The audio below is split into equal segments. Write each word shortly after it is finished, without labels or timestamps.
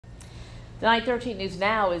Tonight, 13 News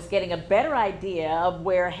Now is getting a better idea of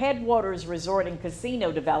where HeadWaters Resort and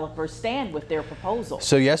Casino developers stand with their proposal.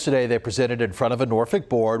 So yesterday they presented in front of a Norfolk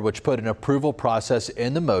board, which put an approval process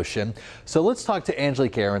into motion. So let's talk to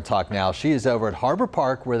Angelique Talk now. She is over at Harbor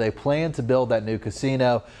Park where they plan to build that new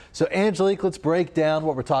casino. So Angelique, let's break down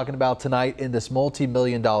what we're talking about tonight in this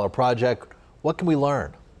multi-million-dollar project. What can we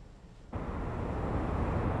learn?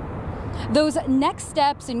 Those next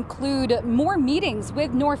steps include more meetings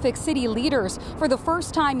with Norfolk City leaders. For the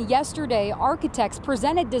first time yesterday, architects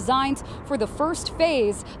presented designs for the first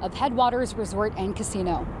phase of HeadWaters Resort and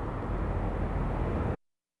Casino.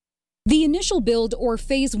 The initial build, or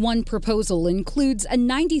Phase 1 proposal, includes a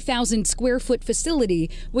 90,000 square foot facility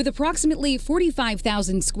with approximately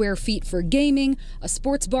 45,000 square feet for gaming, a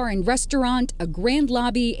sports bar and restaurant, a grand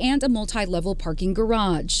lobby, and a multi-level parking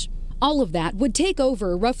garage. All of that would take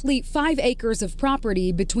over roughly 5 acres of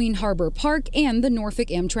property between Harbor Park and the Norfolk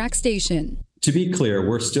Amtrak station. To be clear,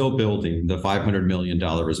 we're still building the $500 million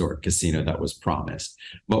resort casino that was promised.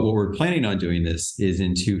 But what we're planning on doing this is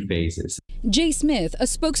in 2 phases. Jay Smith, a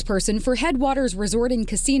spokesperson for HeadWaters Resort and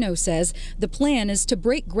Casino, says the plan is to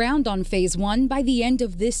break ground on Phase 1 by the end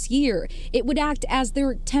of this year. It would act as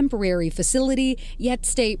their temporary facility, yet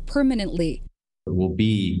stay permanently. It will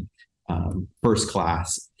be first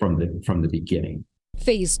class from the beginning.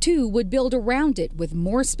 Phase 2 would build around it with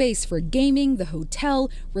more space for gaming, the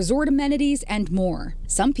hotel, resort amenities, and more.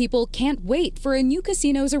 Some people can't wait for a new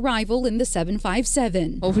casino's arrival in the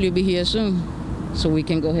 757. Hopefully it'll be here soon so we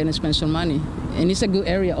can go ahead and spend some money. And it's a good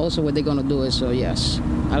area also where they're going to do it, so yes,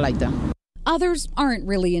 I like that. Others aren't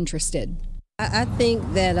really interested. I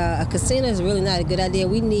think that a casino is really not a good idea.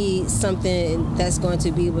 We need something that's going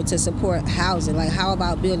to be able to support housing. Like, how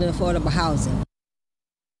about building affordable housing?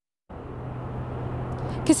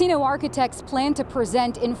 Casino architects plan to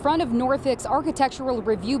present in front of Norfolk's Architectural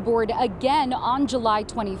Review Board again on July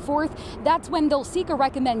 24th. That's when they'll seek a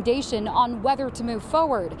recommendation on whether to move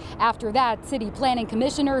forward. After that, city planning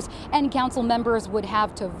commissioners and council members would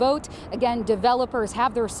have to vote. Again, developers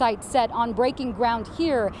have their sights set on breaking ground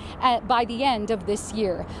here by the end of this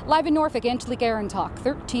year. Live in Norfolk, Angelique Talk,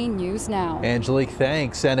 13 News Now. Angelique,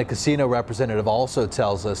 thanks. And a casino representative also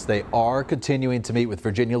tells us they are continuing to meet with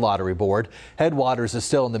Virginia Lottery Board. HeadWaters is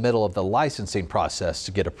still in the middle of the licensing process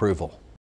to get approval.